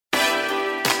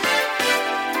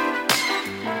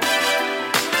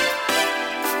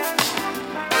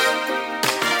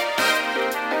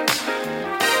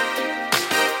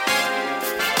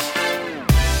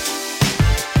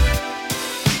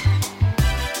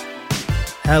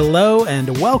Hello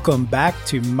and welcome back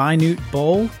to Minute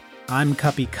Bowl. I'm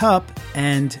Cuppy Cup,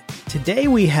 and today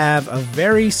we have a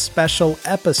very special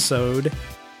episode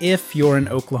if you're an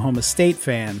Oklahoma State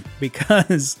fan,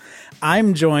 because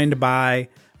I'm joined by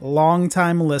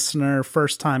longtime listener,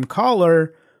 first-time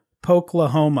caller,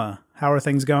 Pokelahoma. How are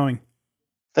things going?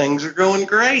 Things are going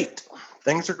great.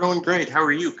 How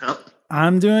are you, Cup?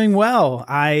 I'm doing well.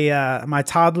 My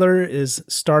toddler is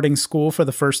starting school for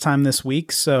the first time this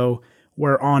week, so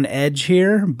we're on edge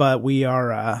here, but we're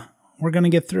going to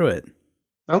get through it.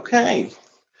 Okay.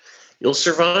 You'll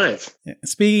survive.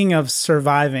 Speaking of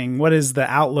surviving, what is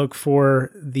the outlook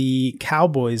for the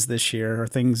Cowboys this year? Are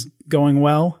things going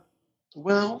well?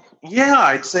 Well, yeah,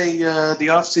 I'd say the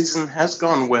offseason has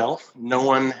gone well. No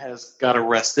one has got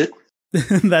arrested.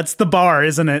 That's the bar,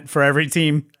 isn't it, for every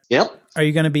team? Yep. Are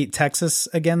you going to beat Texas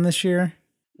again this year?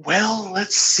 Well,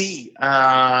 let's see.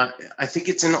 I think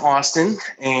it's in Austin,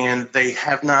 and they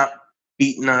have not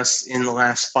beaten us in the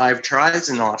last 5 tries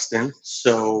in Austin.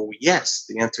 So, yes,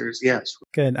 the answer is yes.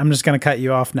 Good. I'm just going to cut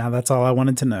you off now. That's all I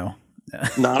wanted to know.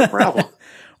 Not a problem.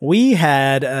 We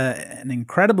had an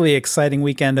incredibly exciting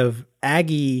weekend of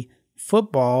Aggie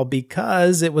football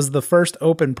because it was the first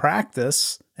open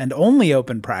practice and only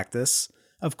open practice.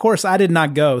 Of course, I did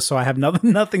not go, so I have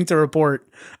nothing to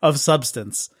report of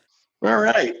substance. All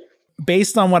right.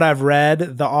 Based on what I've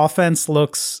read, the offense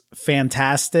looks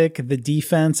fantastic. The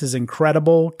defense is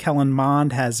incredible. Kellen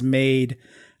Mond has made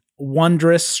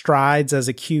wondrous strides as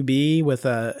a QB with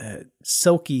a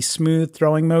silky smooth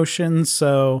throwing motion.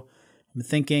 So I'm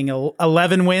thinking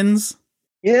 11 wins.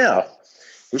 Yeah.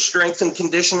 Your strength and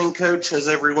conditioning coach has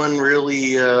everyone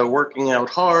really working out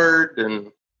hard.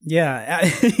 And yeah, I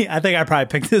think I probably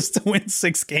picked this to win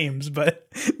 6 games, but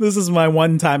this is my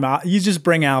one time out. You just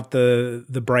bring out the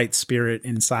bright spirit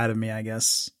inside of me, I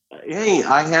guess. Hey,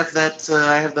 I have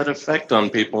that effect on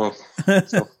people.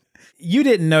 So. You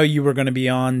didn't know you were going to be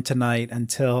on tonight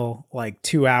until like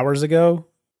 2 hours ago.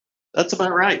 That's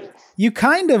about right. You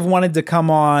kind of wanted to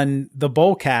come on the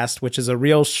Bowlcast, which is a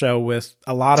real show with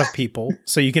a lot of people,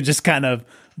 so you can just kind of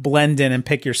blend in and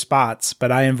pick your spots.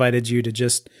 But I invited you to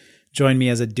just join me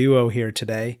as a duo here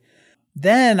today.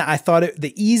 Then I thought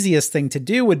the easiest thing to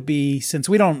do would be, since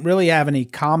we don't really have any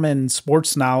common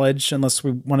sports knowledge, unless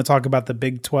we want to talk about the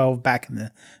Big 12 back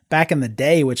in the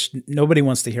day, which nobody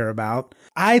wants to hear about.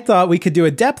 I thought we could do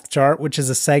a depth chart, which is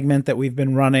a segment that we've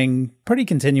been running pretty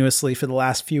continuously for the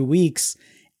last few weeks.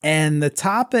 And the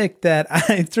topic that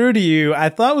I threw to you, I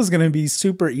thought was going to be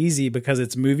super easy because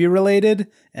it's movie related.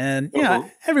 And yeah,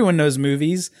 everyone knows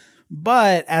movies.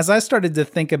 But as I started to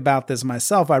think about this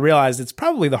myself, I realized it's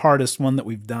probably the hardest one that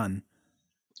we've done.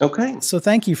 Okay. So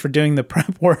thank you for doing the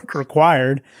prep work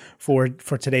required for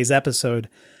today's episode.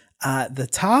 The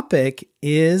topic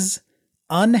is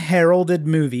unheralded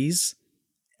movies.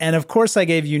 And of course, I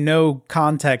gave you no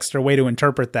context or way to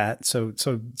interpret that. So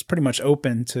it's pretty much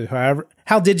open to however.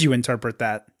 How did you interpret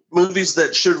that? Movies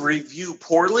that should review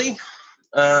poorly,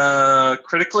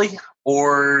 critically,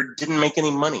 or didn't make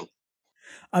any money.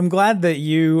 I'm glad that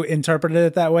you interpreted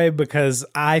it that way, because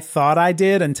I thought I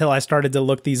did until I started to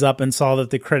look these up and saw that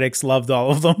the critics loved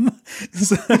all of them.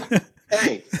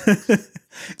 Hey.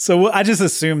 So I just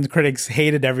assumed critics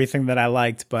hated everything that I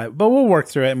liked, but we'll work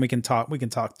through it and we can talk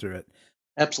through it.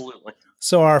 Absolutely.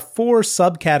 So our 4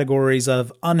 subcategories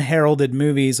of unheralded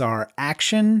movies are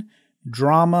action,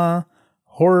 drama,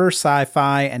 horror,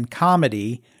 sci-fi, and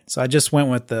comedy. So I just went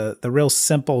with the real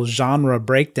simple genre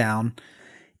breakdown.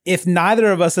 If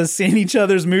neither of us has seen each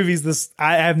other's movies,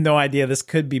 I have no idea. This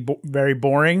could be very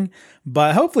boring,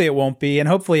 but hopefully it won't be. And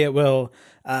hopefully it will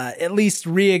at least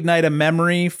reignite a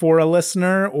memory for a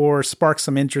listener or spark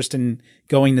some interest in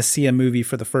going to see a movie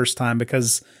for the first time,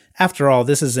 because after all,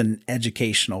 this is an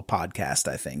educational podcast,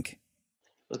 I think.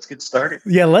 Let's get started.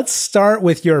 Yeah, let's start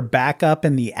with your backup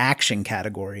in the action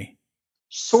category.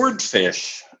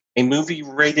 Swordfish, a movie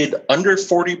rated under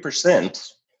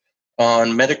 40% on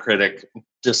Metacritic,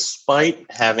 despite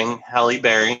having Halle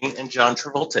Berry and John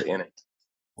Travolta in it.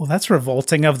 Well, that's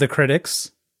revolting of the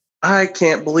critics. I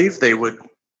can't believe they would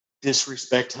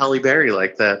disrespect Halle Berry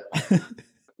like that.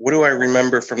 What do I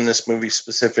remember from this movie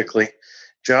specifically?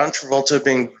 John Travolta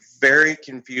being very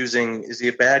confusing. Is he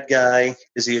a bad guy?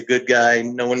 Is he a good guy?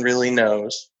 No one really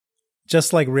knows.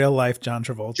 Just like real life John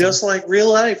Travolta. Just like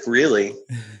real life, really.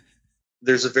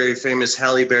 There's a very famous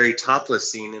Halle Berry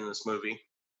topless scene in this movie.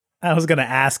 I was going to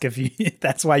ask if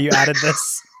that's why you added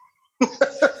this.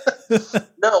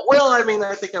 No, well, I mean,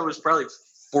 I think I was probably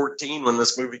 14 when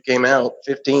this movie came out,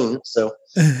 15. So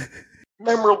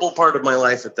memorable part of my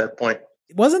life at that point.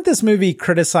 Wasn't this movie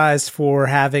criticized for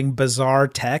having bizarre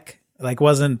tech? Like,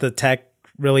 wasn't the tech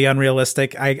really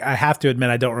unrealistic? I have to admit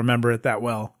I don't remember it that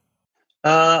well.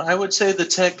 I would say the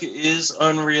tech is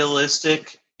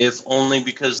unrealistic, if only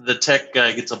because the tech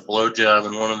guy gets a blowjob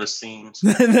in one of the scenes.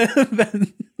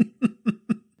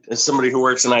 As somebody who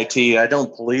works in IT, I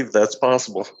don't believe that's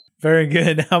possible. Very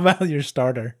good. How about your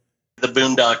starter? The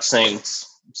Boondock Saints.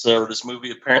 So this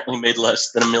movie apparently made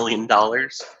less than $1 million,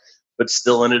 but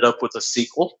still ended up with a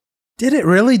sequel. Did it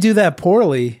really do that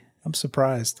poorly? I'm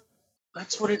surprised.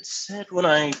 That's what it said when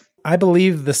I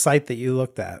believe the site that you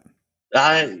looked at.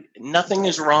 Nothing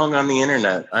is wrong on the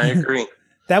internet. I agree.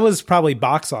 That was probably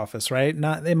box office, right?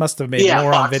 They must have made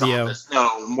more on video. Office.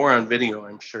 No, more on video,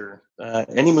 I'm sure.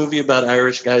 Any movie about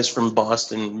Irish guys from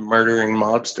Boston murdering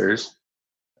mobsters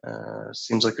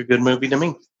seems like a good movie to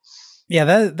me.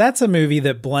 Yeah, that's a movie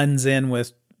that blends in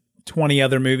with 20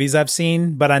 other movies I've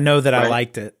seen, but I know that I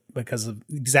liked it because of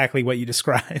exactly what you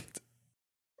described.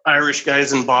 Irish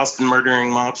guys in Boston murdering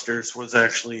mobsters was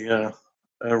actually a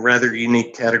rather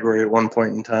unique category at one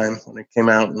point in time when it came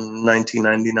out in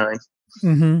 1999.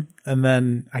 Mm-hmm. And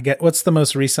then what's the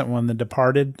most recent one, The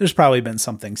Departed? There's probably been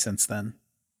something since then.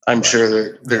 I'm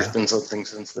sure there's been something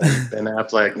since then. Ben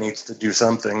Affleck needs to do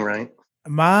something, right?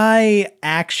 My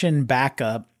action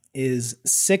backup is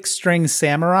Six String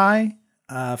Samurai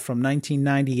from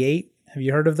 1998. Have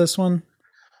you heard of this one?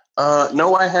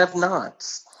 No, I have not.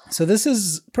 So this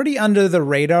is pretty under the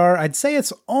radar. I'd say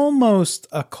it's almost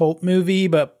a cult movie,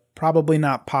 but probably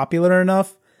not popular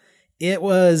enough. It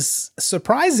was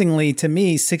surprisingly to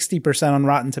me 60% on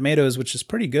Rotten Tomatoes, which is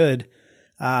pretty good.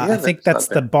 I think that's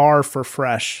the bar for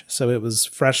fresh. So it was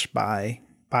fresh by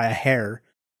a hair.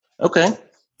 Okay.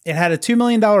 It had a $2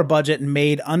 million budget and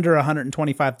made under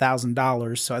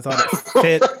 $125,000. So I thought it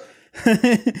fit.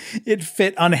 It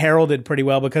fit unheralded pretty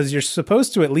well because you're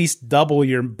supposed to at least double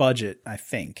your budget, I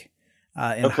think,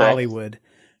 in Hollywood.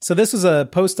 So this was a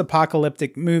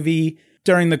post-apocalyptic movie.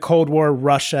 During the Cold War,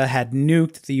 Russia had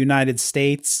nuked the United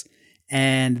States.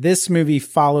 And this movie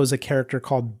follows a character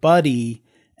called Buddy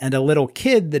and a little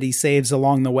kid that he saves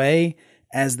along the way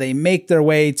as they make their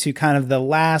way to kind of the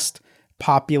last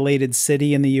populated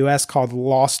city in the U.S. called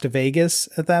Las Vegas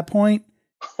at that point.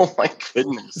 Oh my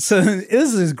goodness. So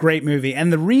this is a great movie.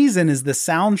 And the reason is the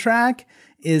soundtrack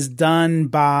is done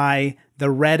by the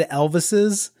Red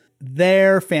Elvises.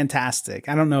 They're fantastic.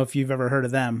 I don't know if you've ever heard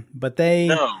of them, but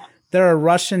they're a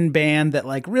Russian band that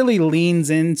like really leans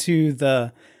into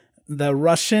the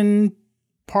Russian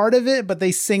part of it, but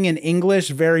they sing in English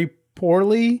very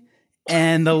poorly.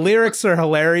 And the lyrics are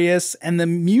hilarious and the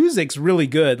music's really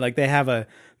good. Like they have a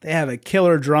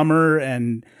killer drummer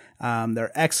and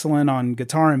they're excellent on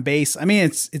guitar and bass. I mean,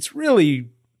 it's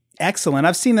really excellent.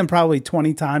 I've seen them probably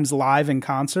 20 times live in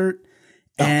concert.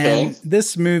 And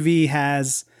this movie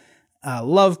has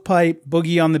Love Pipe,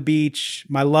 Boogie on the Beach,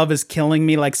 My Love is Killing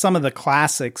Me, like some of the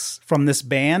classics from this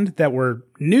band that were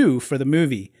new for the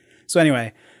movie. So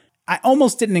anyway, I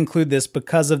almost didn't include this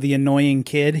because of the annoying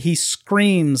kid. He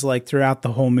screams like throughout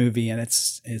the whole movie and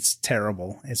it's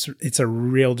terrible. It's a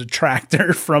real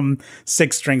detractor from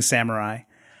Six String Samurai.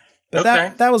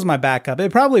 But that was my backup.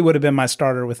 It probably would have been my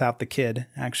starter without the kid,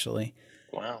 actually.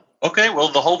 Wow. Okay, well,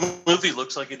 the whole movie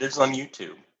looks like it is on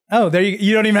YouTube. Oh, there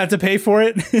you don't even have to pay for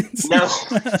it? No.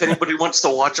 If anybody wants to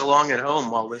watch along at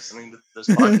home while listening to this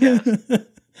podcast,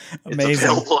 amazing. It's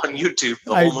available on YouTube,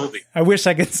 the whole movie. I wish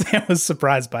I could say I was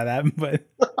surprised by that, but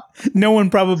no one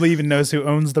probably even knows who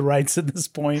owns the rights at this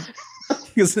point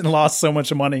because it lost so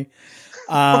much money.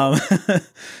 So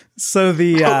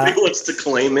nobody wants to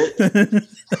claim it.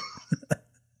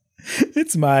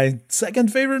 It's my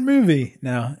second favorite movie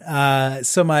now.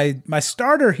 So my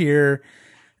starter here,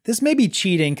 this may be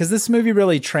cheating because this movie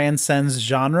really transcends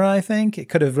genre. I think it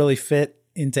could have really fit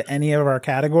into any of our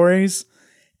categories,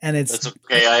 and that's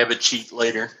okay. I have a cheat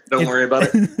later. Don't worry about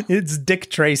it. It's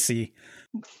Dick Tracy.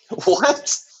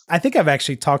 What? I think I've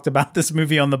actually talked about this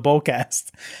movie on the Bullcast.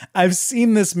 I've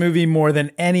seen this movie more than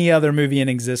any other movie in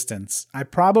existence. I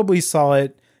probably saw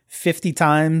it 50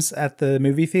 times at the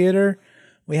movie theater.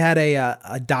 We had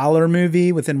a dollar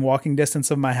movie within walking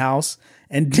distance of my house,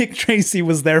 and Dick Tracy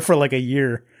was there for like a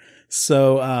year.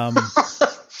 So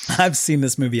I've seen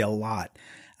this movie a lot.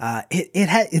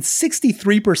 It's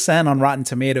 63% on Rotten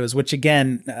Tomatoes, which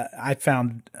again I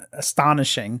found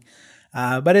astonishing.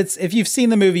 But if you've seen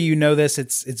the movie, you know this.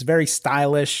 It's very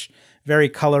stylish, very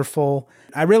colorful.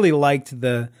 I really liked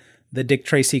the Dick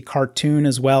Tracy cartoon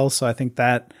as well, so I think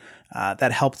that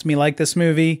helped me like this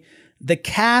movie. The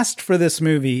cast for this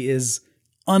movie is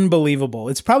unbelievable.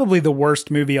 It's probably the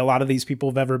worst movie a lot of these people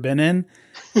have ever been in.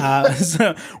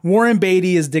 So Warren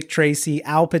Beatty is Dick Tracy.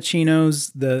 Al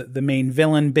Pacino's the main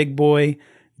villain, Big Boy.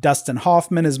 Dustin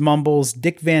Hoffman is Mumbles.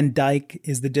 Dick Van Dyke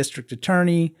is the district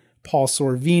attorney. Paul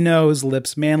Sorvino is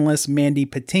Lips Manless. Mandy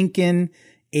Patinkin,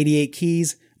 88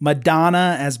 Keys.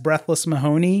 Madonna as Breathless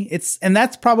Mahoney. And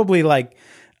that's probably like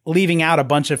leaving out a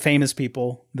bunch of famous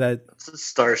people that. It's a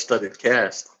star-studded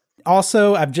cast.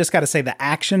 Also, I've just got to say the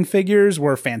action figures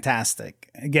were fantastic.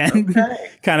 Again,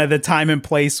 kind of the time and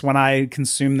place when I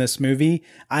consumed this movie.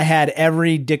 I had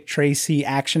every Dick Tracy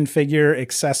action figure,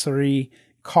 accessory,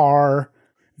 car.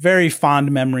 Very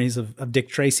fond memories of Dick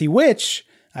Tracy, which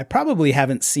I probably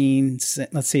haven't seen.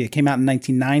 Let's see, it came out in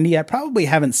 1990. I probably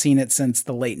haven't seen it since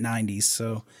the late 90s.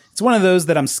 So it's one of those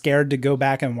that I'm scared to go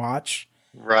back and watch.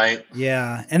 Right.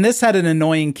 Yeah. And this had an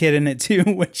annoying kid in it too,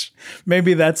 which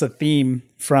maybe that's a theme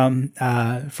from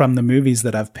the movies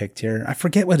that I've picked here. I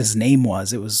forget what his name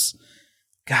was. It was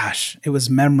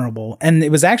memorable. And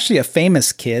it was actually a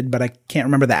famous kid, but I can't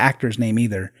remember the actor's name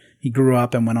either. He grew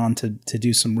up and went on to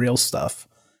do some real stuff.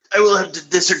 I will have to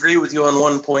disagree with you on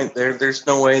one point there. There's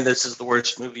no way this is the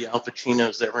worst movie Al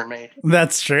Pacino's ever made.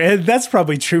 That's true. That's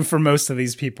probably true for most of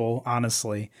these people,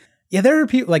 honestly. Yeah, there are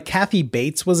people like Kathy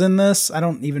Bates was in this. I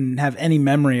don't even have any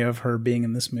memory of her being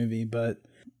in this movie, but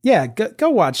yeah, go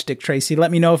watch Dick Tracy.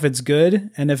 Let me know if it's good,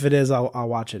 and if it is, I'll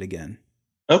watch it again.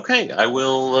 Okay, I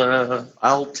will.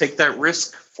 I'll take that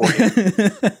risk for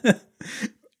you.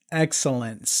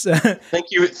 Excellent.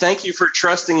 Thank you for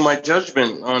trusting my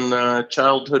judgment on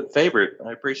childhood favorite.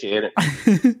 I appreciate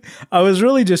it. I was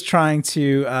really just trying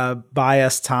to buy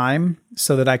us time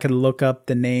so that I could look up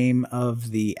the name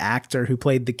of the actor who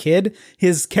played the kid.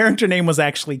 His character name was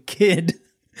actually Kid,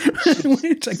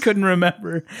 which I couldn't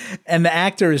remember. And the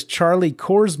actor is Charlie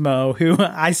Korsmo, who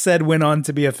I said went on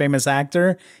to be a famous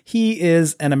actor. He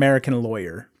is an American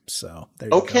lawyer. So there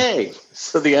you go.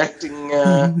 So the acting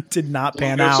did not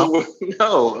pan out.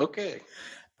 No, okay.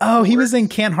 Oh, he was in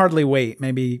Can't Hardly Wait.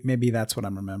 Maybe that's what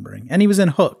I'm remembering. And he was in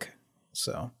Hook.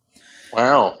 So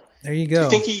wow, there you go. Do you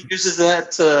think he uses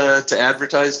that to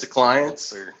advertise to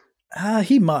clients, or?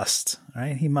 He must,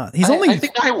 right? He must. I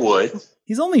think I would.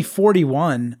 He's only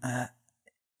 41.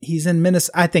 He's in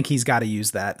Minnesota. I think he's got to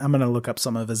use that. I'm going to look up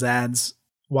some of his ads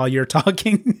while you're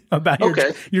talking about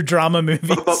your drama movies.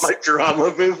 What about my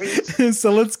drama movies?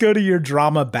 So let's go to your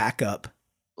drama backup.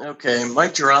 Okay, my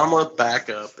drama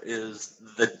backup is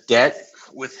The Debt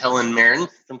with Helen Mirren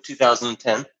from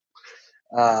 2010.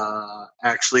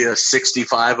 Actually a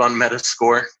 65 on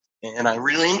Metascore, and I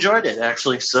really enjoyed it,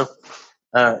 actually. So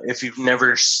if you've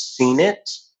never seen it,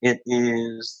 it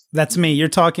is... That's me. You're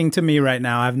talking to me right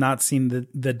now. I've not seen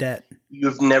The Debt.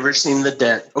 You've never seen The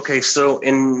Debt. Okay, so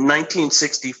in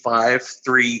 1965,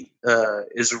 three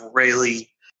Israeli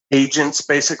agents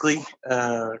basically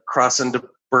cross into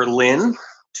Berlin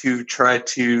to try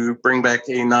to bring back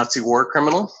a Nazi war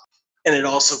criminal. And it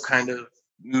also kind of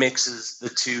mixes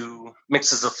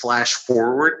a flash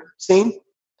forward scene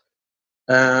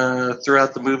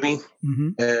throughout the movie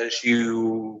as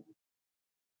you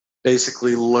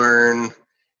basically learn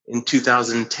in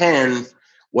 2010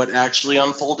 what actually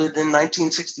unfolded in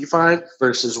 1965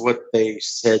 versus what they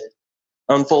said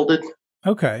unfolded.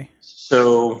 Okay.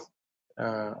 So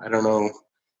I don't know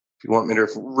if you want me to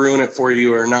ruin it for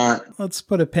you or not. Let's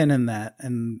put a pin in that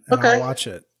and okay. I'll watch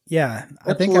it. Yeah,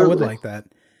 Absolutely. I think I would like that.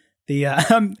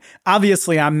 The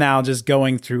obviously I'm now just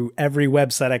going through every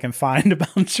website I can find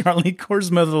about Charlie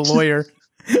Korsmo, the lawyer.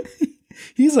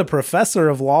 He's a professor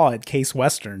of law at Case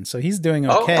Western, so he's doing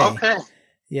okay. Oh, okay.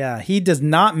 Yeah, he does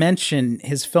not mention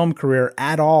his film career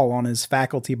at all on his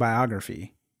faculty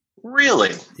biography.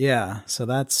 Really? Yeah, so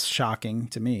that's shocking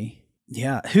to me.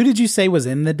 Yeah. Who did you say was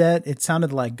in The Debt? It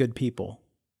sounded like good people.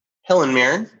 Helen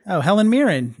Mirren. Oh, Helen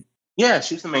Mirren. Yeah,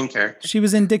 she's the main character. She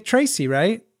was in Dick Tracy,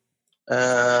 right?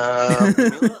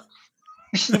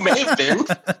 She may have been.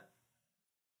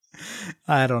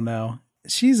 I don't know.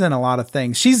 She's in a lot of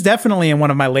things. She's definitely in one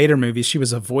of my later movies. She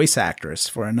was a voice actress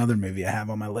for another movie I have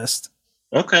on my list.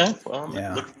 Okay. Well,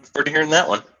 I'm looking forward to hearing that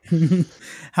one.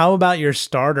 How about your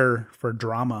starter for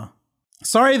drama?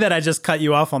 Sorry that I just cut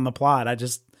you off on the plot. I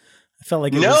felt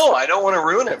like I don't want to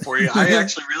ruin it for you. I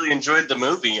actually really enjoyed the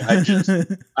movie.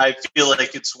 I feel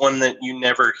like it's one that you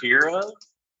never hear of.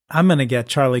 I'm going to get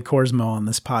Charlie Korsmo on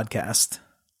this podcast.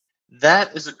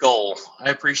 That is a goal. I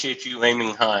appreciate you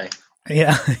aiming high.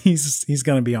 Yeah, he's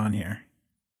going to be on here.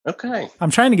 Okay.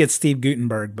 I'm trying to get Steve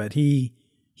Guttenberg, but he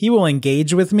will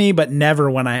engage with me, but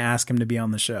never when I ask him to be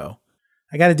on the show.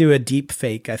 I got to do a deep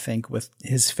fake, I think, with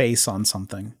his face on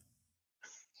something.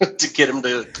 To get him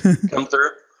to come through.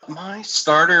 My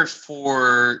starter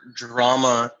for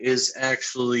drama is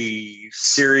actually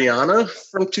Syriana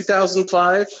from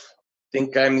 2005.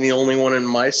 think I'm the only one in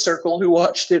my circle who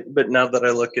watched it, but now that I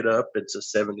look it up, it's a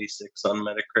 76 on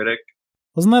Metacritic.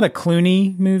 Wasn't that a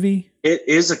Clooney movie? It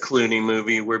is a Clooney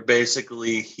movie where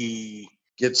basically he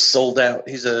gets sold out.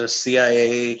 He's a CIA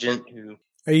agent who...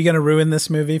 Are you going to ruin this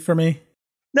movie for me?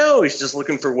 No, he's just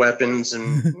looking for weapons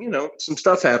and, some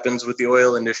stuff happens with the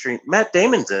oil industry. Matt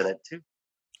Damon's in it, too.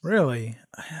 Really?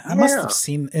 I must have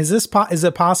seen... Is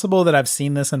it possible that I've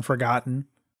seen this and forgotten?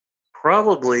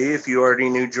 Probably, if you already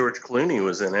knew George Clooney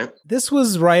was in it. This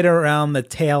was right around the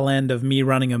tail end of me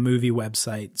running a movie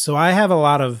website. So I have a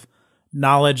lot of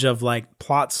knowledge of like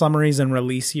plot summaries and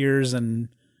release years and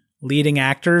leading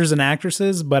actors and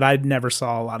actresses, but I never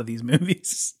saw a lot of these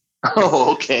movies.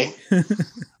 Oh, okay.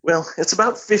 Well, it's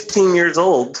about 15 years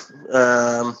old. It's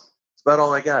about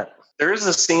all I got. There is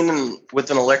a scene with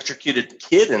an electrocuted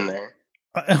kid in there.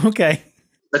 Okay.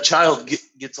 A child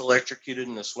gets electrocuted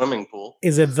in a swimming pool.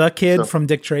 Is it the kid from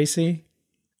Dick Tracy?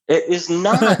 It is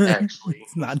not, actually.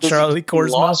 It's not Charlie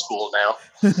Korsmo. Law school now.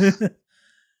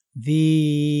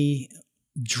 The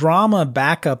drama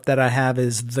backup that I have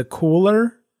is The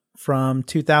Cooler from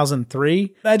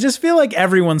 2003. I just feel like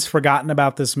everyone's forgotten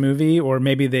about this movie, or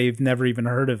maybe they've never even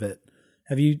heard of it.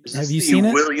 Have you seen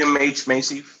it? William H.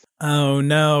 Macy? Oh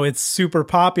no, it's super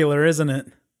popular, isn't it?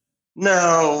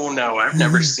 No, I've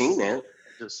never seen it.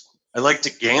 I like to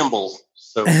gamble,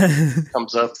 so it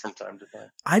comes up from time to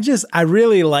time. I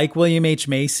really like William H.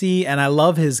 Macy, and I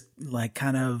love his like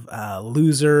kind of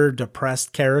loser,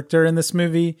 depressed character in this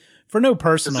movie for no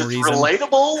personal reason.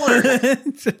 Relatable?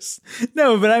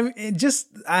 No, but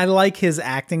I like his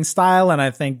acting style, and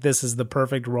I think this is the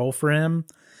perfect role for him.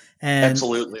 And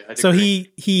absolutely. So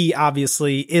he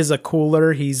obviously is a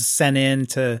cooler. He's sent in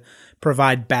to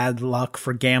provide bad luck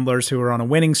for gamblers who are on a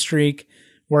winning streak.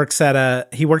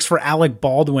 He works for Alec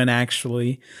Baldwin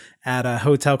actually at a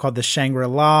hotel called the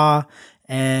Shangri-La,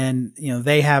 and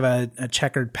they have a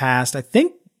checkered past. I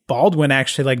think Baldwin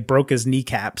actually like broke his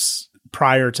kneecaps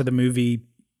prior to the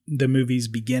movie's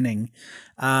beginning.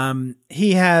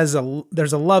 There's a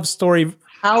love story.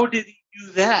 How did he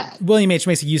do that? William H.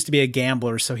 Macy used to be a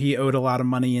gambler, so he owed a lot of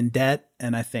money in debt,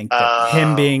 and I think that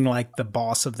him being like the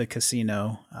boss of the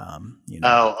casino,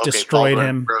 destroyed Baldwin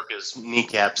him. Broke his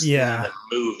kneecaps in the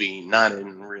movie, not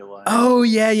in real life. Oh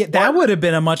yeah. That would have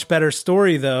been a much better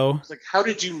story, though. It's like, how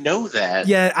did you know that?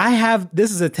 Yeah,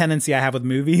 this is a tendency I have with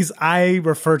movies. I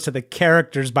refer to the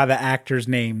characters by the actors'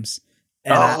 names.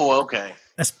 Okay.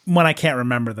 That's when I can't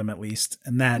remember them, at least.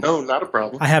 And that no, not a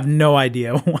problem. I have no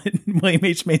idea what William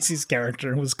H. Macy's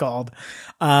character was called.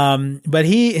 But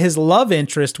his love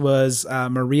interest was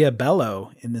Maria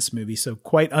Bello in this movie, so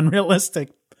quite unrealistic,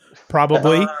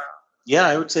 probably. Yeah,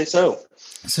 I would say so.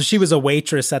 So she was a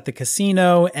waitress at the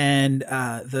casino, and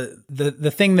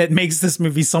the thing that makes this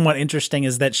movie somewhat interesting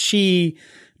is that she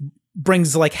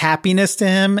brings like happiness to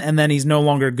him, and then he's no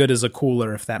longer good as a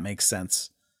cooler, if that makes sense.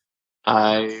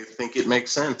 I think it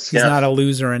makes sense. He's not a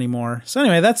loser anymore. So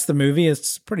anyway, that's the movie.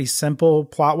 It's pretty simple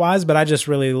plot wise, but I just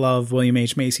really love William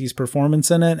H. Macy's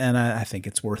performance in it, and I think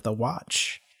it's worth a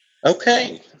watch.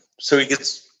 Okay, so he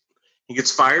gets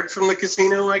fired from the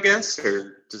casino, I guess,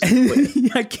 or does he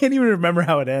quit? I can't even remember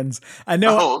how it ends. I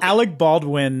know Alec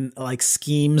Baldwin like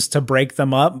schemes to break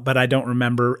them up, but I don't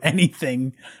remember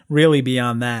anything really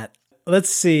beyond that. Let's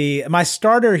see. My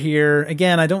starter here,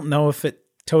 again, I don't know if it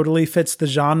totally fits the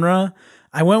genre.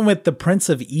 I went with The Prince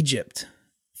of Egypt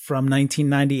from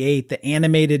 1998, the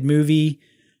animated movie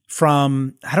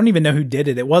from, I don't even know who did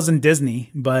it. It wasn't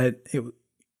Disney, but it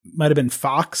might have been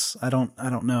Fox. I don't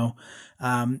know.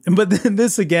 But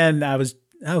this again,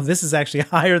 this is actually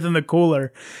higher than The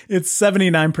Cooler. It's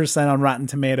 79% on Rotten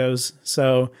Tomatoes.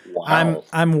 So wow.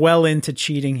 I'm well into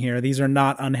cheating here. These are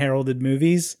not unheralded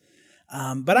movies.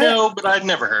 But I'd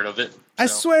never heard of it. I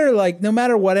swear, like, no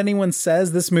matter what anyone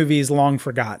says, this movie is long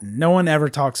forgotten. No one ever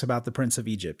talks about The Prince of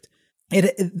Egypt.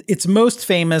 It's most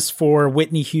famous for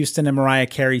Whitney Houston and Mariah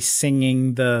Carey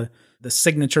singing the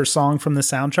signature song from the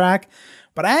soundtrack.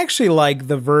 But I actually like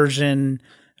the version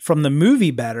from the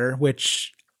movie better,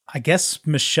 which I guess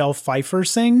Michelle Pfeiffer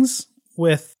sings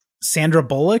with Sandra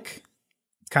Bullock.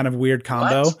 Kind of weird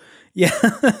combo. What? Yeah.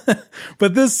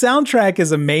 But this soundtrack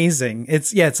is amazing.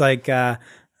 It's like,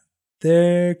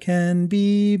 there can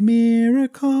be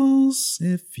miracles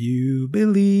if you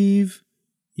believe.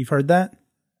 You've heard that?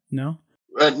 No?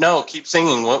 No, keep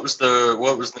singing. What was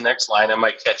the next line? I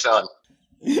might catch on.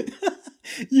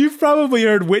 You've probably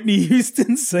heard Whitney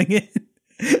Houston sing it,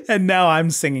 and now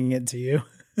I'm singing it to you.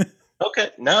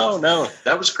 Okay. No,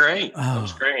 that was great. Oh. That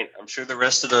was great. I'm sure the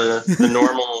rest of the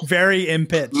normal very in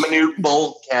pitch Minute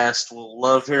Bold cast will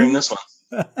love hearing this one.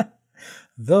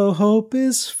 Though hope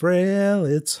is frail,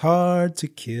 it's hard to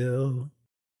kill.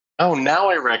 Oh, now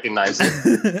I recognize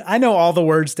it. I know all the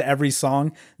words to every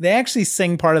song. They actually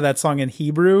sing part of that song in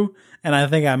Hebrew, and I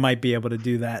think I might be able to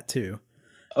do that too.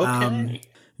 Okay.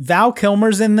 Val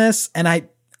Kilmer's in this, and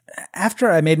after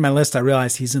I made my list, I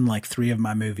realized he's in like 3 of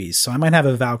my movies, so I might have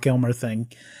a Val Kilmer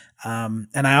thing. And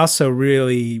I also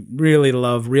really, really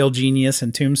love Real Genius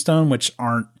and Tombstone, which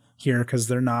aren't here because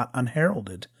they're not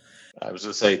unheralded. I was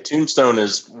going to say, Tombstone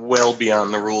is well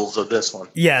beyond the rules of this one.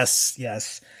 Yes.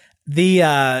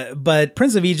 But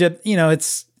Prince of Egypt,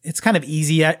 it's kind of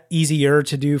easier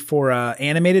to do for a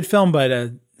animated film, but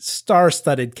a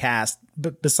star-studded cast.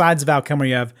 But besides Val Kilmer,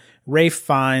 you have Ralph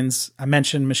Fiennes. I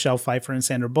mentioned Michelle Pfeiffer and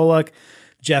Sandra Bullock.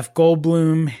 Jeff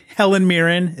Goldblum, Helen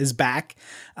Mirren is back.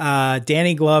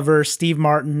 Danny Glover, Steve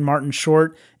Martin, Martin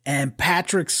Short, and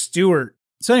Patrick Stewart.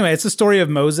 So anyway, it's the story of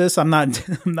Moses. I'm not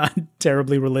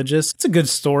terribly religious. It's a good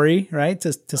story, right?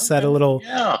 To set a little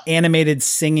animated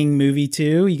singing movie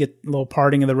too. You get a little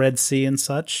parting of the Red Sea and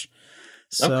such.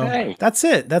 So That's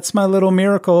it. That's my little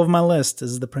miracle of my list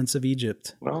is the Prince of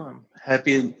Egypt. Well, I'm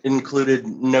happy it included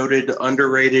noted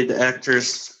underrated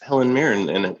actress Helen Mirren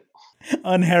in it.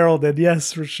 Unheralded,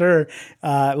 yes, for sure.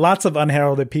 Lots of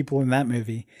unheralded people in that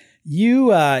movie.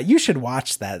 You should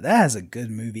watch that. That is a good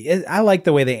movie. I like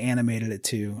the way they animated it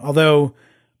too. Although,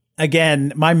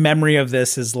 again, my memory of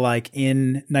this is like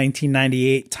in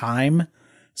 1998 time,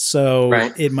 so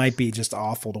It might be just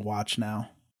awful to watch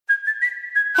now.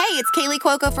 Hey, it's Kaylee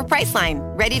Cuoco for Priceline.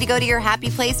 Ready to go to your happy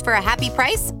place for a happy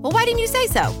price? Well, why didn't you say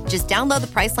so? Just download the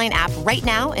Priceline app right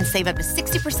now and save up to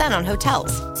 60% on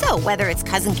hotels. So whether it's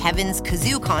Cousin Kevin's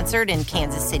Kazoo Concert in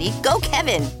Kansas City, go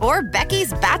Kevin, or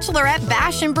Becky's Bachelorette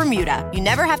Bash in Bermuda, you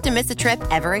never have to miss a trip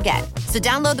ever again. So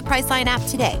download the Priceline app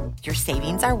today. Your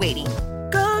savings are waiting.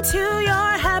 Go to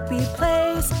your happy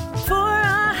place for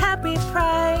a happy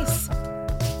price.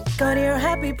 Go to your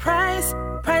happy price,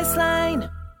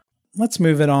 Priceline. Let's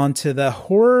move it on to the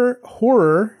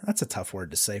horror. That's a tough word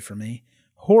to say for me.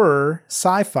 Horror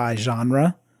sci-fi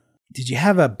genre. Did you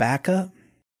have a backup?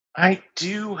 I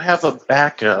do have a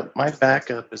backup. My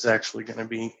backup is actually going to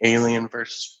be Alien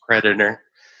versus Predator.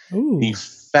 Ooh. The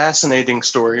fascinating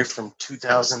story from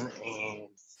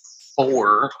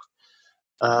 2004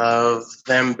 of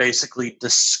them basically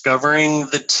discovering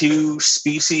the 2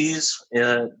 species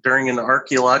during an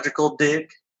archaeological dig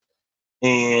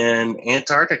in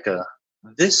Antarctica.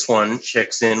 This one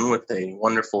checks in with a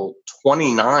wonderful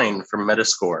 29 from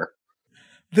Metascore.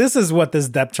 This is what this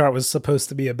depth chart was supposed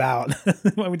to be about.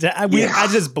 I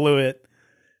just blew it.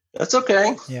 That's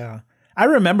okay. Yeah. I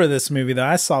remember this movie, though.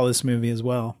 I saw this movie as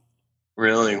well.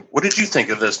 Really? What did you think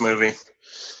of this movie?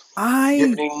 You have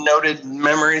any noted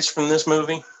memories from this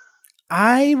movie?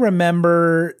 I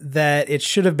remember that it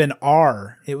should have been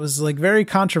R. It was like very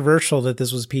controversial that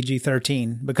this was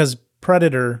PG-13 because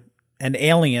Predator and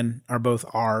Alien are both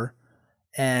R.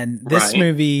 And this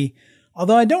movie,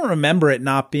 although I don't remember it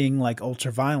not being like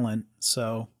ultra violent,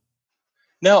 so.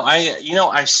 No,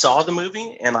 I saw the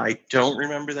movie and I don't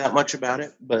remember that much about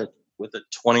it, but with a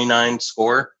 29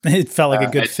 score, it felt like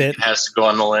a good fit. It has to go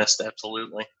on the list.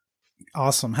 Absolutely.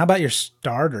 Awesome. How about your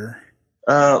starter?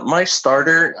 My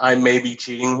starter, I may be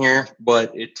cheating here,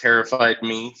 but it terrified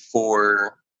me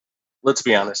for, let's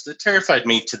be honest, it terrified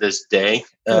me to this day.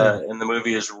 And the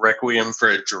movie is Requiem for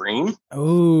a Dream.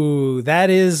 Oh,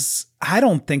 I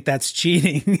don't think that's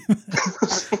cheating.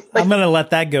 I'm going to let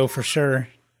that go for sure.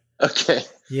 Okay.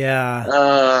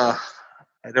 Yeah.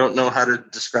 I don't know how to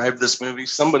describe this movie.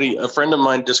 A friend of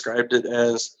mine described it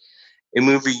as a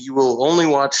movie you will only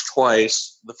watch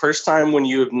twice. The first time when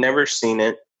you have never seen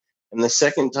it, and the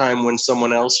second time when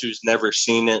someone else who's never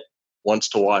seen it wants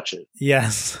to watch it.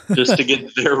 Yes. Just to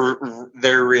get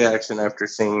their reaction after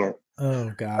seeing it.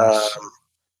 Oh, gosh.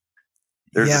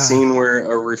 There's a scene where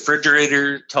a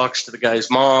refrigerator talks to the guy's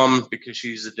mom because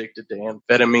she's addicted to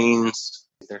amphetamines.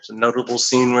 There's a notable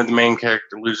scene where the main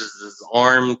character loses his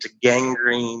arm to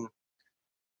gangrene.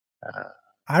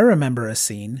 I remember a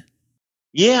scene.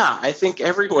 Yeah, I think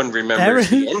everyone remembers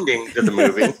the ending to the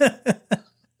movie.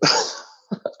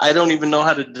 I don't even know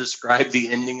how to describe the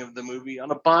ending of the movie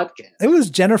on a podcast. It was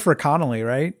Jennifer Connelly,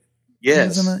 right?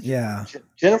 Yes. Yeah.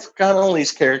 Jennifer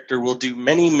Connelly's character will do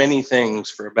many, many things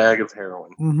for a bag of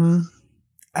heroin. Mm-hmm.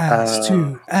 Ass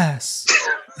to ass.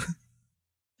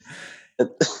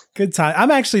 Good time.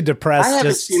 I'm actually depressed. I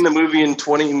haven't seen the movie in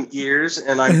 20 years,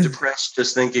 and I'm depressed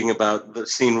just thinking about the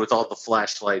scene with all the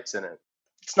flashlights in it.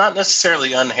 It's not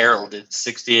necessarily unheralded,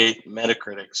 68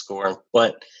 Metacritic score,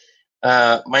 but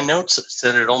my notes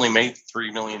said it only made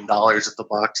 $3 million at the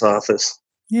box office.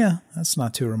 Yeah, that's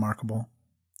not too remarkable.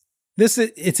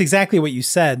 It's exactly what you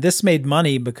said. This made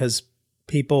money because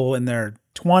people in their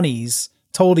 20s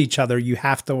told each other, you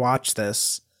have to watch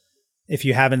this if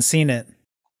you haven't seen it.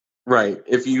 Right.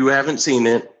 If you haven't seen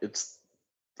it, it's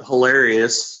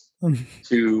hilarious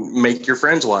to make your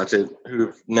friends watch it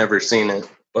who've never seen it.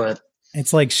 But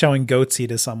it's like showing Goatsy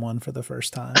to someone for the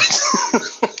first time.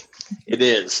 It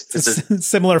is. It's a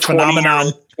similar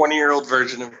phenomenon. 20-year-old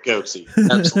version of Goatsy.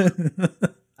 Absolutely.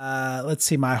 Let's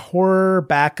see. My horror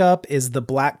backup is The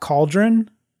Black Cauldron.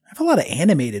 I have a lot of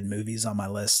animated movies on my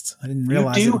list. I didn't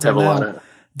realize you do have a lot of.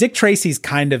 Dick Tracy's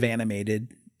kind of animated,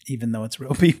 even though it's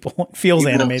real people. It feels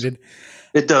animated.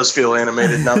 It does feel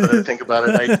animated now that I think about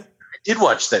it. I did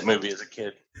watch that movie as a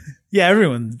kid. Yeah,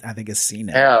 everyone I think has seen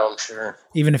it. Yeah, I'm sure.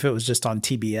 Even if it was just on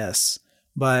TBS.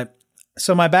 But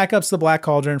so my backup's The Black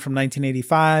Cauldron from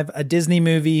 1985, a Disney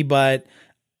movie, but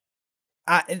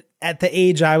at the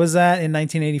age I was at in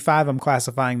 1985, I'm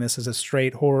classifying this as a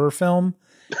straight horror film.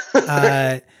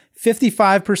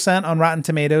 55% on Rotten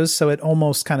Tomatoes, so it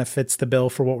almost kind of fits the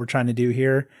bill for what we're trying to do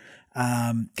here.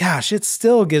 Gosh, it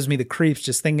still gives me the creeps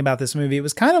just thinking about this movie. It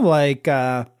was kind of like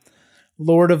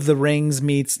Lord of the Rings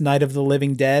meets Night of the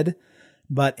Living Dead,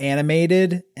 but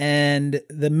animated. And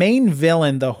the main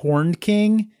villain, the Horned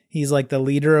King, he's like the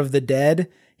leader of the dead.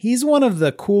 He's one of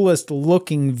the coolest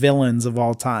looking villains of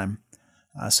all time.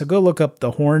 So go look up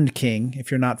The Horned King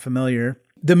if you're not familiar.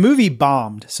 The movie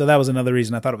bombed, so that was another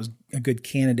reason I thought it was a good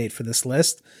candidate for this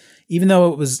list. Even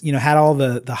though it was, had all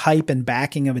the hype and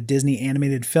backing of a Disney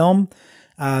animated film,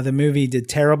 the movie did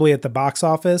terribly at the box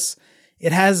office.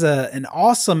 It has an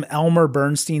awesome Elmer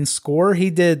Bernstein score. He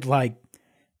did like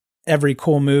every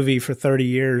cool movie for 30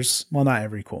 years. Well, not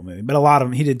every cool movie, but a lot of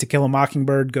them. He did To Kill a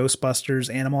Mockingbird,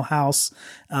 Ghostbusters, Animal House.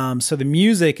 So the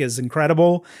music is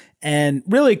incredible. And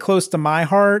really close to my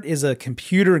heart is a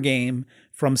computer game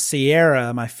from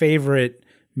Sierra, my favorite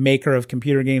maker of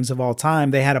computer games of all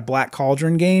time. They had a Black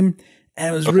Cauldron game,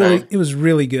 and it was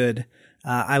really good.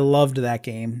 I loved that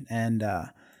game, and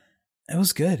it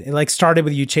was good. It like started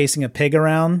with you chasing a pig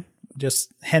around.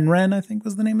 Just Henren, I think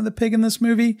was the name of the pig in this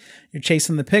movie. You're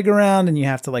chasing the pig around, and you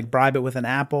have to like bribe it with an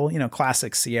apple.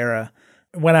 Classic Sierra.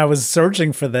 When I was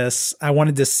searching for this, I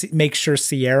wanted to make sure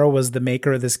Sierra was the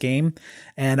maker of this game.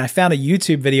 And I found a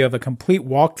YouTube video of a complete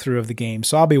walkthrough of the game.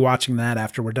 So I'll be watching that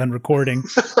after we're done recording.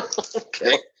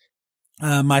 Okay.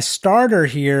 My starter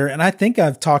here, and I think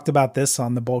I've talked about this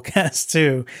on the Bullcast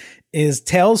too, is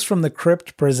Tales from the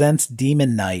Crypt presents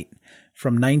Demon Knight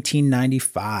from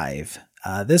 1995.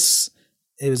 This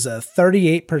is a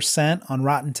 38% on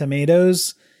Rotten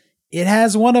Tomatoes. It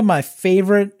has one of my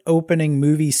favorite opening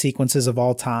movie sequences of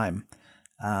all time.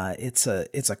 It's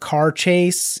a car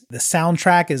chase. The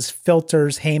soundtrack is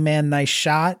Filter's Hey Man, Nice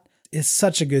Shot. It's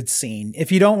such a good scene. If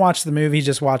you don't watch the movie,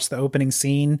 just watch the opening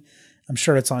scene. I'm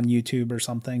sure it's on YouTube or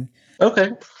something.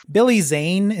 Okay. Billy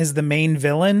Zane is the main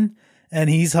villain, and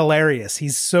he's hilarious.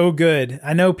 He's so good.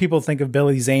 I know people think of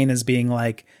Billy Zane as being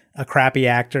like a crappy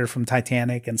actor from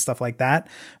Titanic and stuff like that,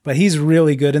 but he's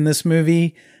really good in this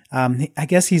movie. I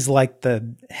guess he's like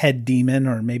the head demon,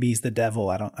 or maybe he's the devil.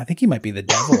 I think he might be the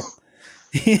devil.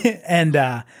 And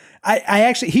I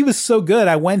actually, he was so good.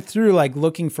 I went through like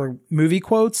looking for movie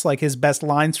quotes, like his best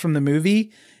lines from the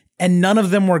movie, and none of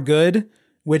them were good,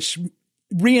 which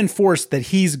reinforced that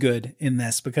he's good in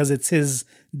this because it's his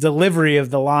delivery of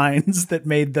the lines that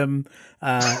made them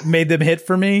hit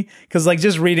for me. Cause like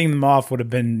just reading them off would have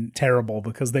been terrible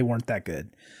because they weren't that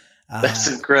good.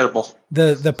 That's incredible.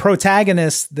 The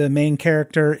protagonist, the main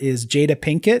character, is Jada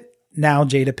Pinkett. Now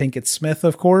Jada Pinkett Smith,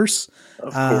 of course.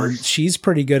 Of course. She's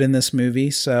pretty good in this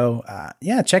movie. So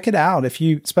yeah, check it out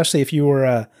especially if you were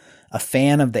a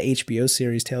fan of the HBO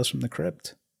series Tales from the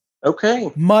Crypt.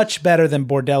 Okay. Much better than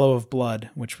Bordello of Blood,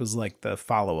 which was like the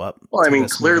follow-up. Well, I mean,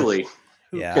 clearly.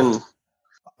 Yeah.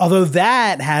 Although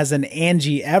that has an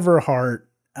Angie Everhart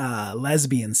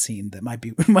lesbian scene that might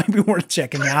be worth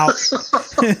checking out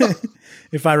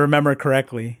if I remember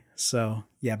correctly. So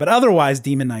yeah, but otherwise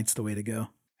Demon Knight's the way to go.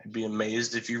 I'd be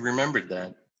amazed if you remembered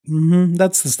that. Mm-hmm.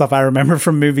 That's the stuff I remember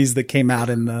from movies that came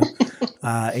out in the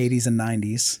 80s and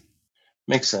 90s.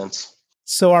 Makes sense.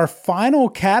 So our final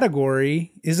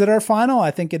category, is it our final?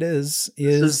 I think it is.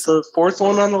 This is the fourth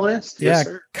one on the list. Yeah, yes,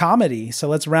 sir. Comedy. So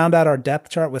let's round out our depth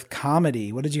chart with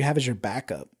comedy. What did you have as your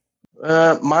backup?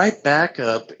 My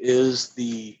backup is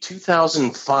the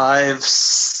 2005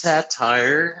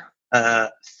 satire,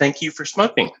 Thank You for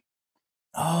Smoking.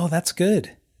 Oh, that's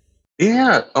good.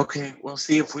 Yeah. Okay. Well,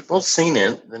 see, if we've both seen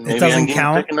it, then maybe I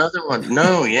can pick another one.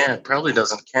 No, yeah, it probably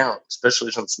doesn't count,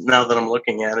 especially since now that I'm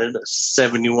looking at it, a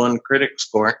 71 critic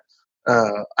score.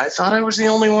 I thought I was the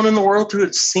only one in the world who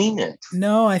had seen it.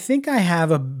 No, I think I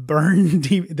have a burned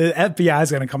DVD. The FBI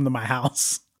is going to come to my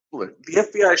house. Look, the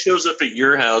FBI shows up at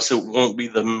your house. It won't be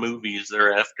the movies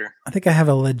they're after. I think I have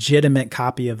a legitimate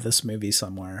copy of this movie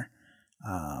somewhere.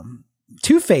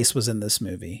 Two-Face was in this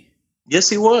movie. Yes,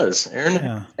 he was.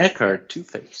 Aaron Eckhart,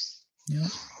 Two-Face. Yeah.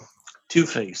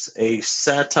 Two-Face, a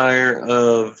satire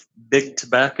of Big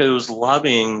Tobacco's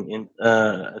lobbying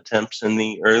attempts in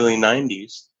the early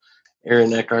 90s.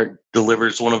 Aaron Eckhart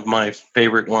delivers one of my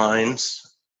favorite lines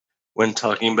when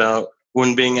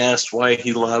being asked why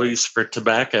he lobbies for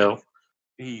tobacco.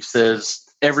 He says,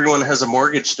 everyone has a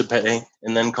mortgage to pay,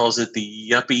 and then calls it the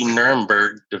yuppie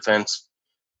Nuremberg defense.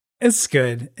 It's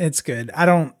good. It's good. I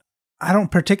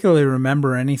don't particularly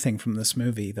remember anything from this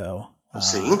movie, though.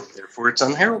 See, therefore it's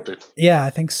unheralded. Yeah,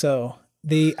 I think so.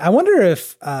 I wonder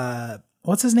if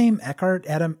what's his name? Eckhart?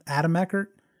 Adam Eckhart?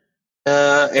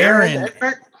 Aaron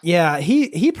Eckhart? Yeah,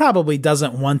 he probably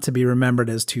doesn't want to be remembered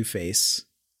as Two-Face,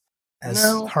 as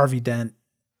No. Harvey Dent.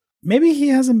 Maybe he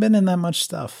hasn't been in that much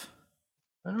stuff.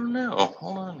 I don't know.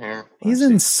 Hold on here. He's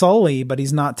in Sully, but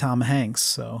he's not Tom Hanks,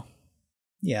 so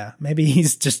yeah, maybe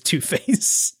he's just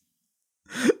Two-Face.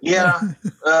 Yeah,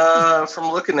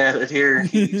 from looking at it here,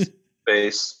 he's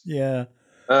Face. Yeah.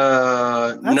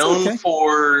 Known okay.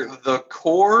 for The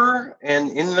Core and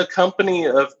In the Company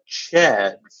of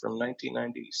Chad from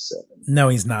 1997. No,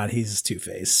 he's not. He's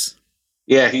Two-Face.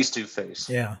 Yeah, he's Two-Face.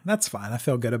 Yeah, that's fine. I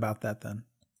feel good about that then.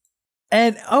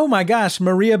 And oh my gosh,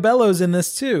 Maria Bello's in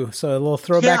this too. So a little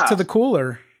throwback to the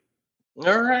cooler.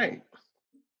 All right.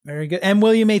 Very good. And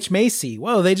William H. Macy.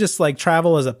 Whoa, they just like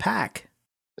travel as a pack.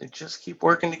 They just keep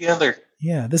working together.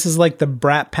 Yeah, this is like the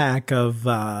Brat Pack of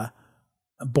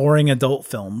boring adult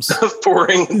films.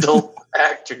 Boring adult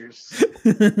actors.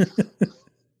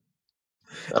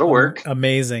 That'll work.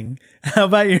 Amazing. How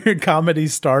about your comedy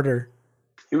starter?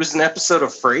 He was an episode of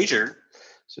Frasier,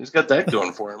 so he's got that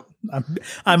going for him.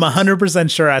 I'm 100%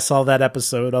 sure I saw that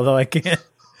episode, although I can't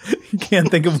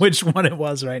think of which one it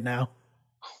was right now.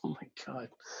 Oh my God.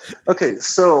 Okay,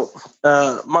 so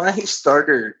my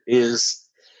starter is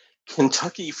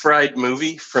Kentucky Fried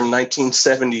Movie from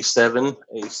 1977,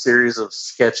 a series of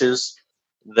sketches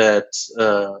that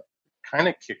kind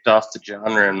of kicked off the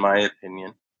genre, in my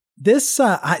opinion. This,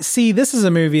 this is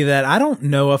a movie that I don't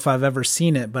know if I've ever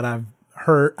seen it, but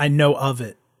I know of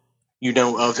it. You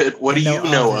know of it? What do you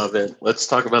know of it? Let's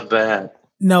talk about that.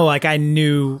 No, like I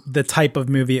knew the type of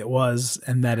movie it was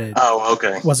and that it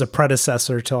was a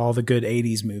predecessor to all the good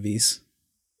 80s movies.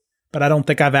 But I don't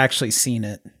think I've actually seen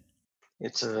it.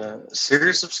 It's a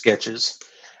series of sketches.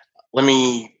 Let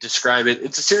me describe it.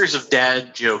 It's a series of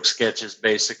dad joke sketches,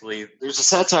 basically. There's a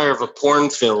satire of a porn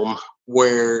film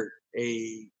where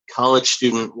a college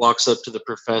student walks up to the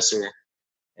professor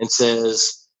and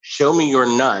says, "Show me your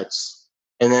nuts,"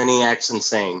 and then he acts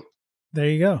insane. There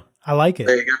you go. I like it.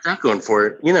 There you got that going for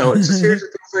it. You know, it's a series of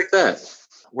things like that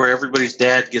where everybody's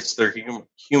dad gets their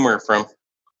humor from.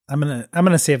 I'm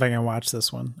gonna see if I can watch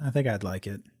this one. I think I'd like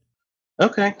it.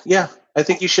 Okay, yeah, I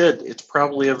think you should. It's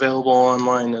probably available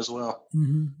online as well.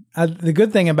 Mm-hmm. The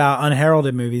good thing about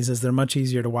unheralded movies is they're much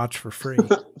easier to watch for free.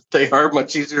 They are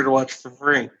much easier to watch for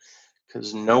free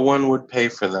because no one would pay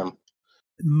for them.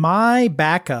 My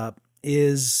backup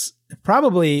is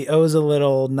probably owes a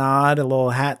little nod, a little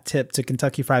hat tip to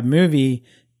Kentucky Fried Movie,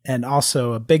 and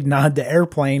also a big nod to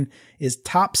Airplane, is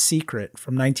Top Secret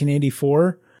from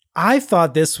 1984. I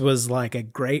thought this was like a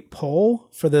great poll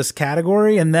for this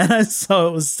category, and then I saw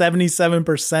it was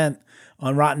 77%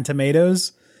 on Rotten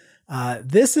Tomatoes.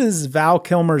 This is Val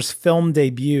Kilmer's film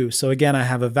debut. So again, I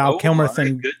have a Val Kilmer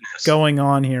thing going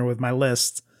on here with my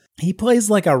list. He plays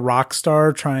like a rock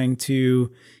star trying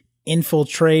to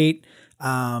infiltrate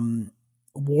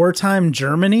wartime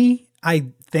Germany,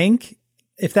 I think.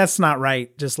 If that's not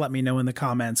right, just let me know in the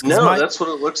comments. No, that's what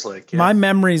it looks like. Yeah. My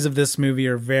memories of this movie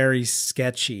are very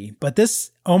sketchy, but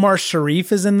Omar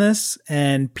Sharif is in this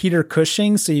and Peter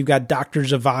Cushing. So you've got Dr.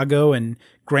 Zhivago and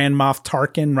Grand Moff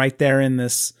Tarkin right there in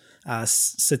this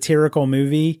satirical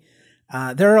movie.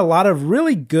 There are a lot of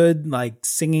really good like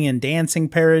singing and dancing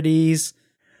parodies.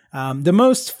 The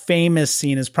most famous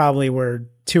scene is probably where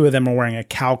two of them are wearing a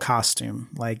cow costume,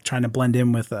 like trying to blend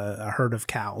in with a herd of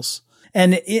cows.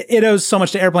 And it owes so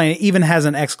much to Airplane. It even has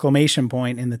an exclamation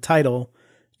point in the title,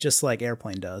 just like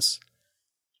Airplane does.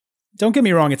 Don't get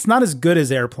me wrong. It's not as good as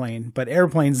Airplane, but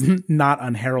Airplane's not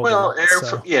unheralded. Well,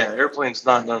 Airplane's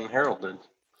not unheralded.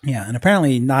 Yeah, and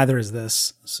apparently neither is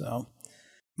this. So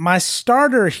my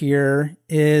starter here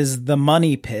is The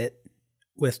Money Pit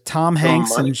with Tom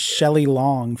Hanks and Shelley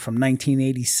Long from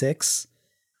 1986.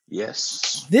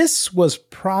 Yes. This was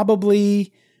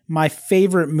probably my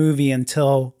favorite movie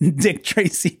until Dick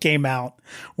Tracy came out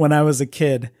when I was a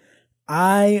kid.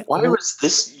 Why was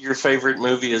this your favorite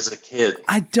movie as a kid?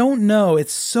 I don't know.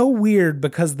 It's so weird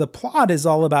because the plot is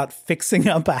all about fixing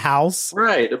up a house.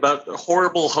 Right, about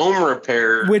horrible home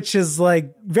repair. Which is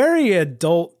like very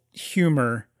adult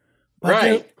humor. But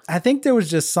right. I think there was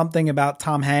just something about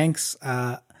Tom Hanks.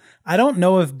 I don't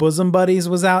know if Bosom Buddies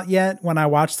was out yet when I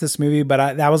watched this movie,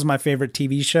 but that was my favorite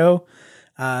TV show.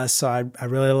 So I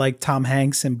really like Tom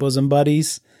Hanks and Bosom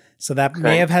Buddies. So that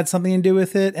may have had something to do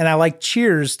with it. And I like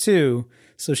Cheers too.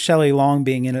 So Shelley Long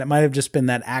being in it, it might have just been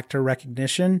that actor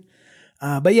recognition.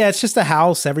 But yeah, it's just a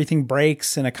house. Everything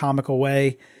breaks in a comical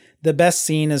way. The best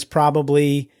scene is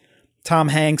probably Tom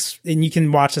Hanks, and you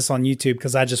can watch this on YouTube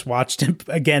because I just watched it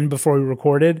again before we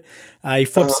recorded. He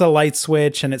flips a light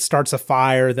switch and it starts a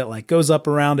fire that like goes up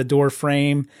around a door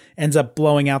frame, ends up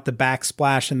blowing out the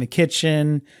backsplash in the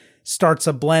kitchen. Starts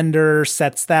a blender,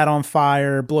 sets that on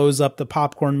fire, blows up the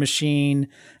popcorn machine,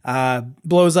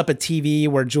 blows up a TV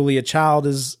where Julia Child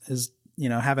is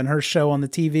having her show on the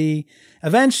TV.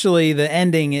 Eventually, the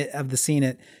ending of the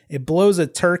scene, it blows a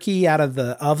turkey out of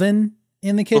the oven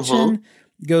in the kitchen,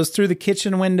 goes through the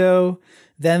kitchen window,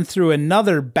 then through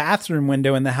another bathroom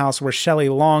window in the house where Shelley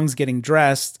Long's getting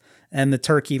dressed, and the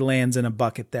turkey lands in a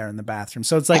bucket there in the bathroom.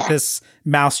 So it's like this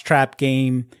mousetrap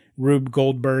game, Rube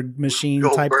Goldberg machine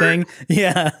type thing.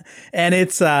 Yeah. And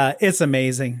it's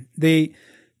amazing. The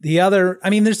other, I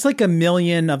mean, there's like a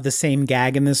million of the same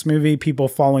gag in this movie, people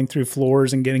falling through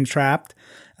floors and getting trapped.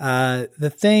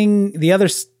 The other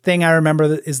thing I remember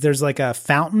is there's like a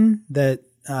fountain that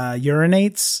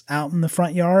urinates out in the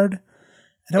front yard.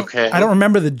 I don't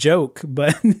remember the joke,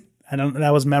 but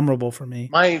that was memorable for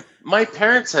me. My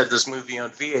parents had this movie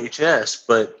on VHS,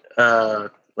 but,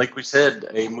 like we said,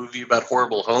 a movie about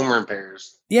horrible home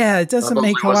repairs. Yeah, it doesn't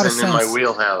make a lot of sense. Wasn't in my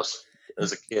wheelhouse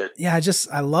as a kid. Yeah,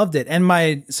 I loved it. And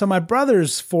my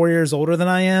brother's 4 years older than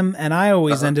I am, and I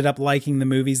always ended up liking the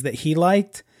movies that he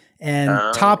liked. And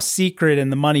Top Secret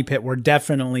and The Money Pit were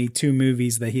definitely two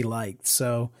movies that he liked.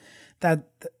 So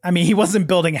he wasn't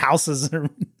building houses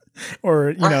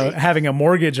or having a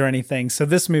mortgage or anything. So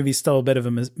this movie's still a bit of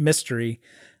a mystery.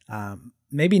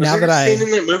 Maybe now that I've seen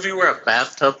in that movie where a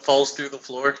bathtub falls through the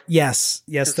floor. Yes,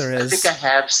 there is. I think I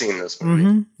have seen this movie.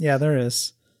 Mm-hmm. Yeah, there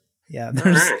is. Yeah,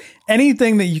 there's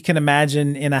anything that you can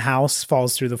imagine in a house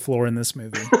falls through the floor in this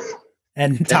movie,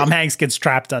 and Tom Hanks gets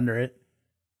trapped under it.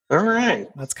 All right,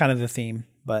 that's kind of the theme.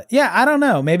 But yeah, I don't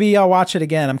know. Maybe I'll watch it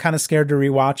again. I'm kind of scared to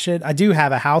rewatch it. I do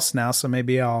have a house now, so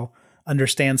maybe I'll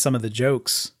understand some of the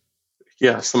jokes.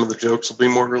 Yeah, some of the jokes will be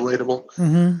more relatable.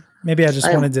 Mm-hmm. Maybe I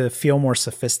just wanted to feel more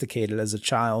sophisticated as a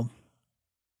child.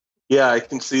 Yeah, I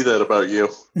can see that about you.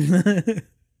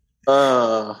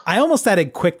 I almost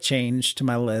added Quick Change to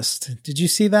my list. Did you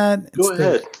see that? Go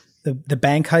ahead. The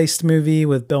bank heist movie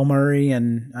with Bill Murray,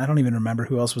 and I don't even remember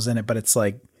who else was in it, but it's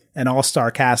like an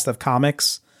all-star cast of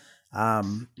comics.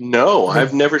 No,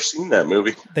 I've never seen that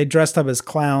movie. They dressed up as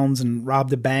clowns and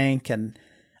robbed a bank, and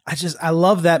I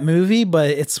love that movie, but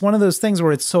it's one of those things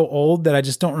where it's so old that I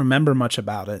just don't remember much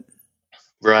about it.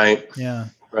 Right. Yeah.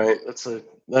 Right. That's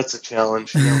a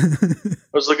challenge. I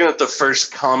was looking at the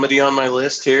first comedy on my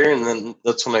list here, and then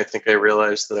that's when I think I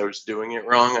realized that I was doing it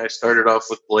wrong. I started off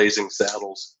with Blazing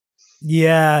Saddles.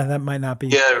 Yeah, that might not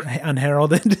be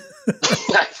unheralded.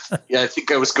 Yeah, I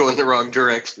think I was going the wrong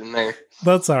direction there.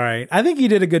 That's all right. I think you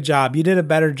did a good job. You did a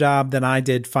better job than I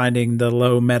did finding the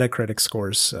low Metacritic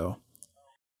scores. So,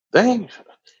 thanks.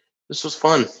 This was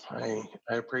fun. I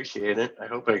appreciate it. I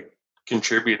hope I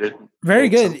contributed. Very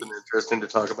good. Something interesting to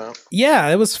talk about. Yeah,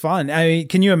 it was fun. I mean,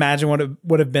 can you imagine what it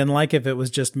would have been like if it was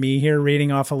just me here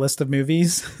reading off a list of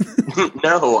movies?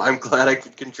 No, I'm glad I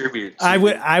could contribute. I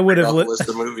would have list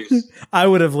of movies. I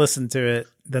would have listened to it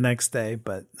the next day,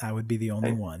 but I would be the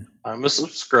only one. I'm a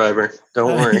subscriber.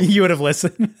 Don't worry. You would have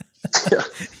listened.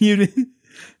 You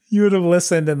would have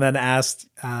listened and then asked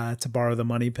to borrow The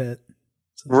Money Pit.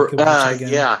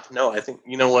 Yeah, no, I think,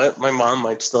 you know what? My mom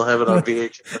might still have it on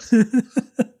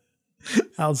VHS.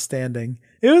 Outstanding.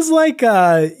 It was like,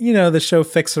 the show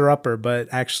Fixer Upper, but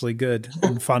actually good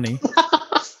and funny.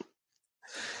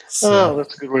 So,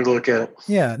 that's a good way to look at it.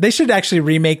 Yeah, they should actually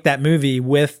remake that movie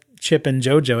with Chip and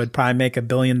JoJo. It'd probably make $1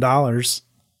 billion.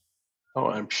 Oh,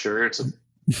 I'm sure it'd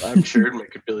make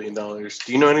 $1 billion. Do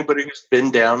you know anybody who's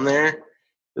been down there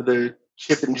to the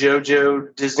Chip and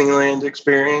JoJo Disneyland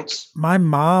experience? My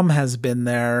mom has been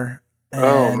there.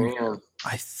 Oh man.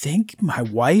 I think my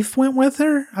wife went with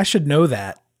her. I should know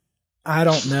that. I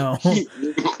don't know.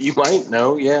 You might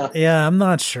know, yeah. Yeah, I'm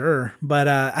not sure, but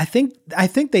I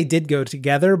think they did go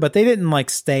together, but they didn't like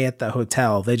stay at the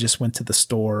hotel. They just went to the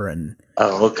store and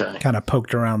kind of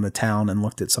poked around the town and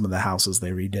looked at some of the houses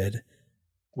they redid.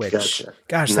 Which,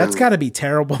 gosh, that's got to be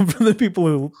terrible for the people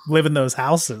who live in those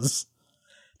houses.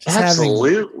 Just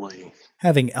absolutely.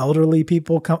 Having elderly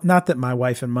people come. Not that my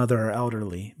wife and mother are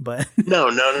elderly, but no.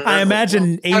 I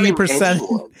imagine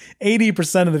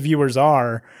 80% of the viewers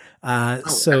are. So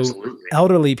absolutely.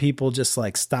 Elderly people just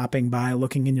like stopping by,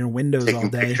 looking in your windows taking all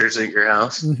day. Pictures at your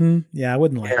house. Mm-hmm. Yeah, I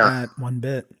wouldn't like that one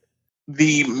bit.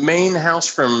 The main house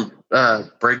from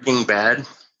Breaking Bad.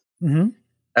 Mm-hmm.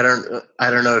 I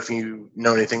don't know if you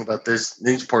know anything about these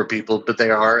poor people, but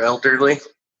they are elderly,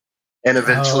 and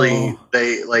eventually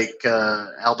they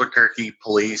Albuquerque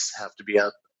police have to be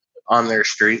out on their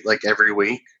street like every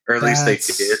week, or at least they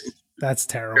did. That's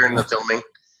terrible during the filming.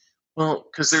 Well,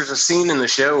 because there's a scene in the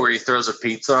show where he throws a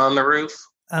pizza on the roof.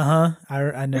 I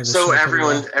know. So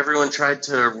everyone tried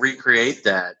to recreate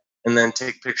that and then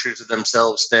take pictures of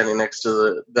themselves standing next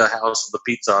to the house with the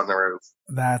pizza on the roof.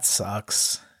 That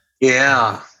sucks.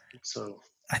 Yeah. So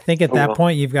I think at that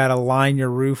point you've got to line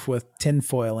your roof with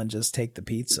tinfoil and just take the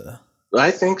pizza.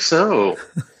 I think so.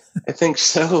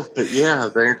 But yeah,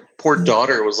 their poor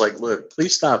daughter was like, "Look,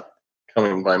 please stop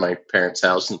coming by my parents'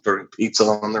 house and throwing pizza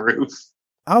on the roof."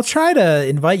 I'll try to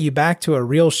invite you back to a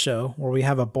real show where we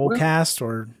have a Bullcast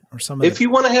or some. If you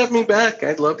want to have me back,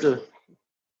 I'd love to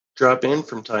drop in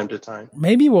from time to time.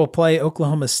 Maybe we'll play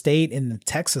Oklahoma State in the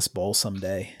Texas Bowl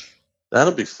someday.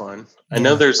 That'll be fun. Yeah. I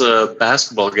know there's a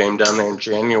basketball game down there in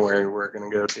January we're going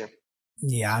to go to.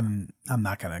 Yeah, I'm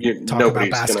not going to talk about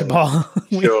basketball.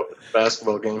 Show up at the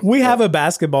basketball game. We have a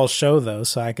basketball show, though,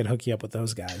 so I could hook you up with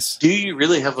those guys. Do you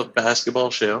really have a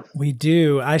basketball show? We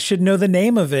do. I should know the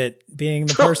name of it, being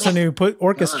the person who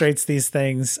orchestrates these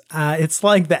things. It's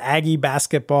like the Aggie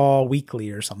Basketball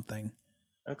Weekly or something.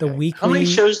 Okay. The weekly. How many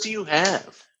shows do you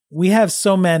have? We have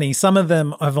so many. Some of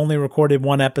them I've only recorded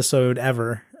one episode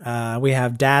ever. We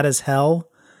have Dad as Hell,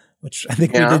 which I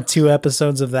think we did 2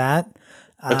 episodes of that.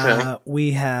 Okay.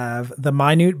 We have the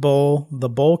Minute Bowl, the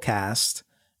Bullcast.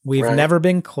 We've never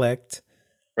been clicked.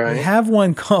 Right. We have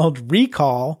one called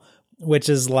Recall, which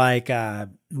is like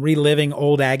reliving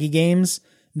old Aggie games.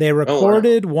 They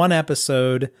recorded one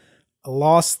episode,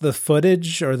 lost the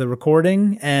footage or the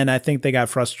recording, and I think they got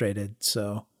frustrated.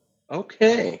 So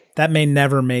that may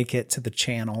never make it to the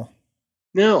channel.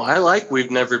 No, I like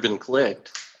We've Never Been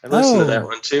Clicked. I listened to that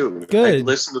one too. Good. I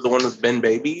listened to the one with Ben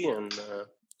Baby and.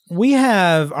 We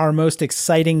have our most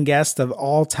exciting guest of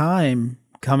all time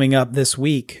coming up this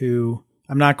week, who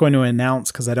I'm not going to announce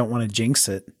because I don't want to jinx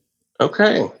it.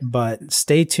 Okay. But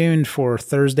stay tuned for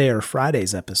Thursday or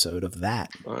Friday's episode of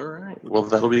that. All right. Well,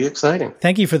 that'll be exciting.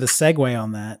 Thank you for the segue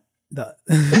on that. The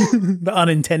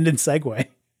unintended segue.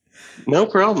 No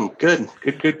problem. Good.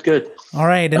 All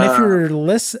right. And if you're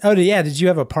did you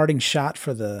have a parting shot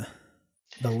for the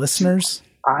listeners?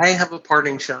 I have a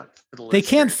parting shot. They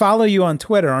can't follow you on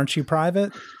Twitter. Aren't you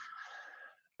private?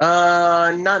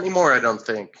 Not anymore, I don't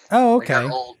think. Oh, okay.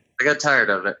 I got tired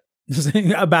of it.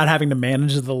 About having to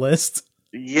manage the list?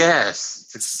 Yes.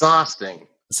 It's exhausting.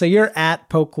 So you're at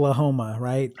Pokelahoma,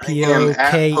 right?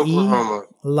 Pokelahoma.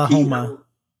 Lahoma.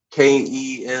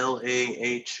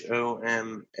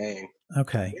 Kelahoma.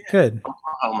 Okay, good.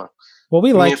 Oklahoma. Well,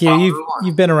 we like you.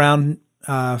 You've been around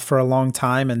for a long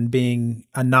time, and being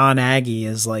a non-Aggie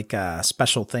is like a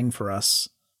special thing for us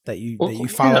that you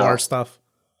follow our stuff.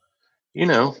 You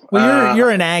know, well, you're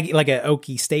an Aggie, like an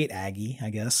Okie State Aggie, I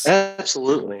guess.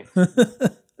 Absolutely.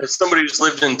 As somebody who's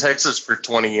lived in Texas for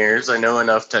 20 years, I know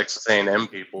enough Texas A&M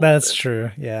people. That's true.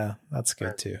 Yeah, that's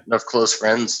good too. Enough close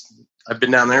friends. I've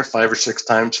been down there 5 or 6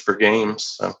 times for games,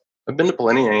 so I've been to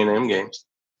plenty of A&M games.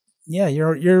 Yeah,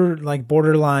 you're like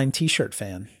borderline T-shirt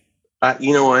fan.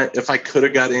 You know what? If I could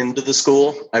have got into the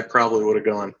school, I probably would have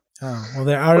gone. Oh,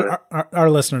 well, our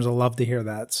listeners will love to hear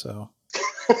that. So,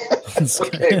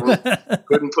 okay, well,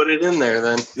 couldn't put it in there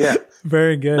then. Yeah,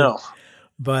 very good. No,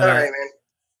 but all right, man.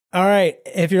 All right.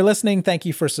 If you're listening, thank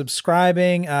you for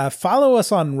subscribing. Follow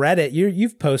us on Reddit.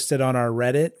 You've posted on our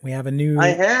Reddit. We have a new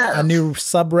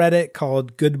subreddit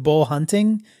called Good Bull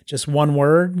Hunting. Just one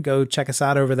word. Go check us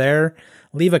out over there.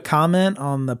 Leave a comment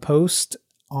on the post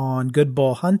on Good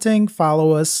Bull Hunting.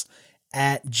 Follow us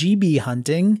at GB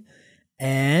Hunting,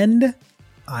 and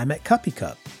I'm at Cuppy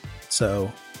Cup. So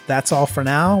that's all for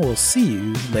now. We'll see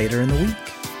you later in the week.